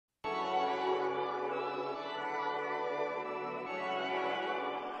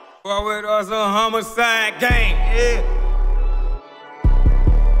Well, with us a homicide gang, yeah.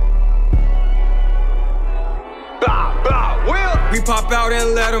 We pop out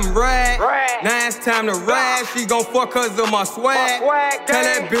and let them rag. Now it's time to rag. She gon' fuck cause of my swag. Tell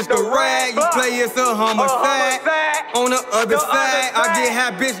that bitch to rag. You play, it's a homicide. On the other side, I get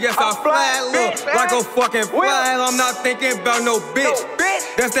high, bitch, yes I fly. Look, like a fucking fly. I'm not thinking about no bitch.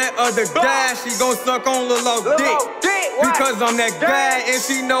 That's that other guy. She gon' suck on Lil' dick. Because I'm that guy and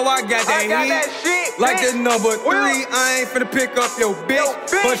she know I got that heat. Like the number 3, I ain't finna pick up your bitch,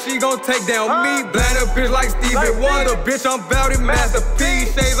 but she gon' take down me. Blind a bitch like Stevie Wonder, bitch, I'm bout it,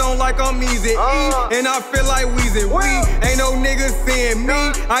 masterpiece. Shades on like I'm Easy E, and I feel like Weezy Wee. Ain't no niggas seeing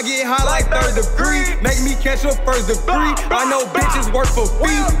me, I get high like 3rd degree. Make me catch a 1st degree, I know bitches work for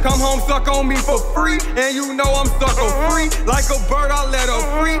fee. Come home, suck on me for free, and you know I'm sucker free. Like a bird, I let her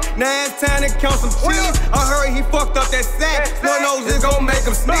free. Now it's time to count some cheese. I heard he fucked up that sack, no nose is gon' make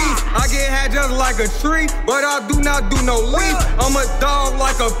him sneeze. I get high just like a tree, but I do not do no leaf. I'm a dog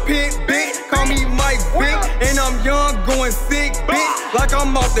like a pit, bitch. Call me Mike Vick, and I'm young going sick, bitch. Like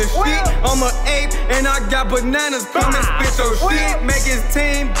I'm off the shit. I'm an ape, and I got bananas. Come and spit your shit. Make his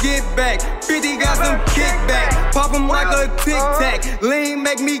team get back. 50 got some kickback. Pop him like a tic tac. Lean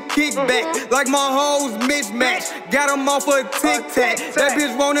make me kick back. Like my hoes mismatch. Got him off a tic tac. That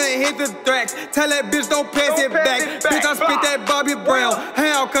bitch wanna hit the tracks. Tell that bitch don't pass it back. Bitch, I spit that Bobby Brown.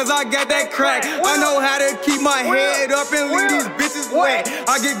 How? Cause I got that crack. I know how to keep my head up and leave these bitches wet.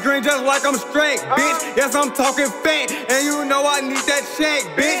 I get green just like I'm straight, bitch. Yes, I'm talking fat, and you know I need that check,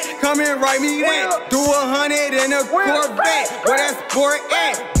 bitch. Come and write me that. Do 100 in a Corvette. Where that sport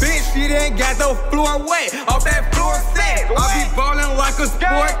at? Bitch, she done got the floor wet. Off that floor set. I be ballin' like a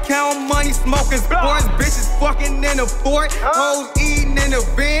sport. Count money, smoking sports. Bitches fucking in the fort. Hoes eating in the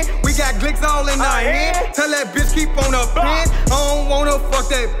van. We got glicks all in our hand. Tell that bitch keep on the pen. I don't wanna fuck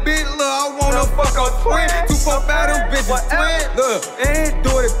that bitch, look, I wanna fuck a twin. 2, 4, 5, them bitches twin. Look, and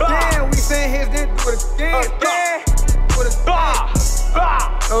do it again. We saying his, then do it again. Do it again.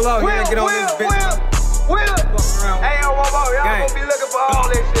 Hold on, you gotta get on this bitch. Hey, yo, y'all gonna be looking for all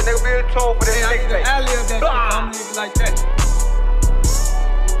this shit. They gonna be in tune for this next thing. I live that shit, I'm living like that.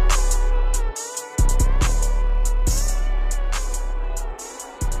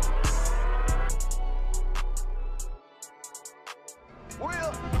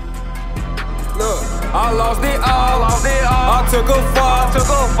 Look, I lost it all. I took a fall.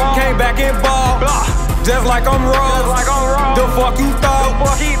 Came back and ball. Just like I'm wrong. The fuck you thought?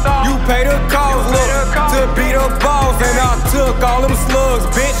 You pay the cost, look, to be the boss. And I took all them slugs,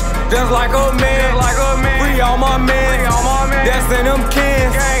 bitch. Just like a man. Free all my men. That's in them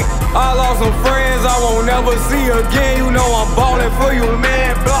cans. I lost some friends I won't never see again. You know I'm ballin' for you,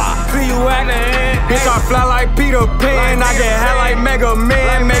 man. See you at the end. Bitch, I fly like Peter Pan. I get high like Mega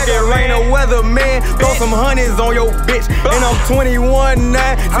Man. Make it rain a weatherman. Throw some honeys on your bitch. And I'm 21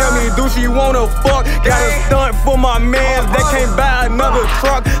 now. Tell me, do she wanna fuck? Got a stunt for my mans. They can't buy another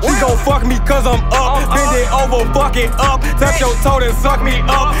truck. She gon' fuck me cause I'm up. Bend it over, fuck it up. Touch your toe and suck me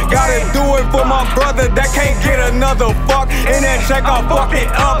up. Gotta do it for my brother that can't get another fuck. And that check, I'll fuck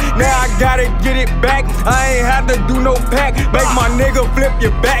it up. Now I gotta get it back. I ain't have to do no pack. Make my nigga flip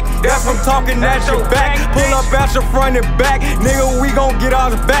your back. That's from talking at your back. Pull up at your front and back. Nigga, we gon' get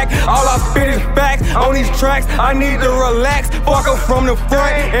ours back. All I spit is facts. On these tracks, I need to relax. Fuck her from the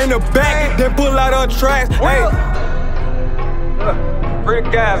front and the back. Then pull out her tracks. Hey, free the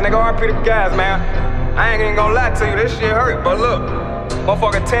guys, nigga. RP the guys, man. I ain't even gonna lie to you. This shit hurt. But look,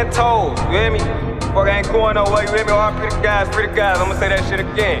 motherfucker 10 toes. You hear me? Motherfucker ain't going nowhere. You hear me? RP the guys, free the guys. I'ma say that shit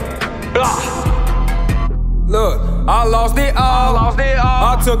again. Blah. Look, I lost it all.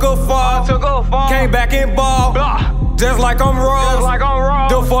 I took a fall. Came back and ball. Just like I'm wrong.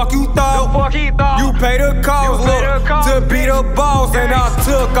 The fuck you thought? You pay the cost, look, to be the boss. And I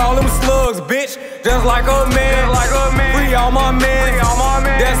took all them slugs, bitch. Just like a man. Free all my men.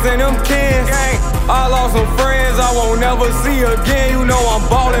 That's in them cans. I lost some friends I won't never see again. You know I'm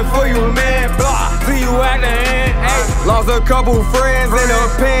ballin' for you, man. See you at the end. Lost a couple friends in a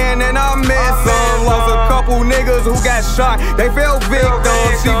pen and I met some. Lost a couple niggas who got shot. They fell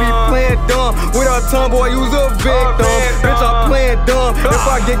victims. She be playing dumb with her tomboy, you's a victim. Bitch, I'm playing dumb if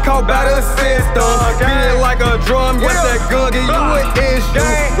I get caught by the system. Beat it like a drum, yes, that gun give you an issue.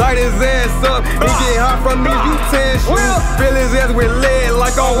 Light his ass up, he get hot from these utensils. Fill his ass with lead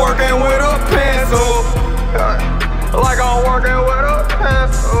like I'm working with a pencil.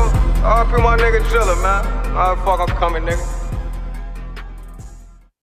 RP my nigga chillin', man. Fuck, I'm coming, nigga.